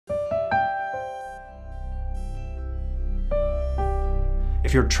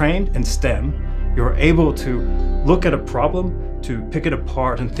If you're trained in STEM, you're able to look at a problem, to pick it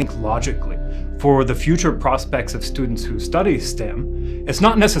apart and think logically. For the future prospects of students who study STEM, it's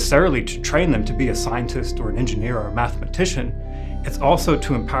not necessarily to train them to be a scientist or an engineer or a mathematician, it's also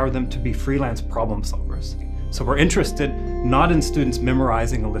to empower them to be freelance problem solvers. So we're interested not in students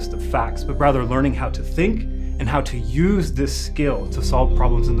memorizing a list of facts, but rather learning how to think and how to use this skill to solve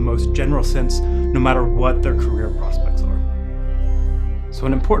problems in the most general sense, no matter what their career prospects are. So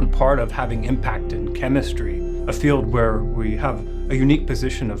an important part of having impact in chemistry, a field where we have a unique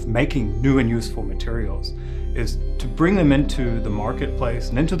position of making new and useful materials, is to bring them into the marketplace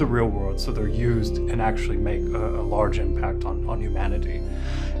and into the real world so they're used and actually make a large impact on humanity.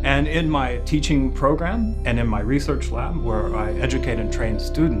 And in my teaching program and in my research lab, where I educate and train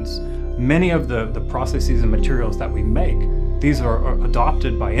students, many of the processes and materials that we make, these are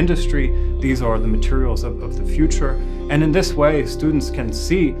adopted by industry, these are the materials of the future, and in this way students can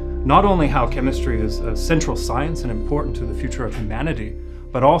see not only how chemistry is a central science and important to the future of humanity,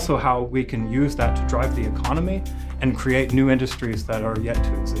 but also how we can use that to drive the economy and create new industries that are yet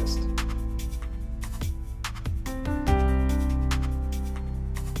to exist.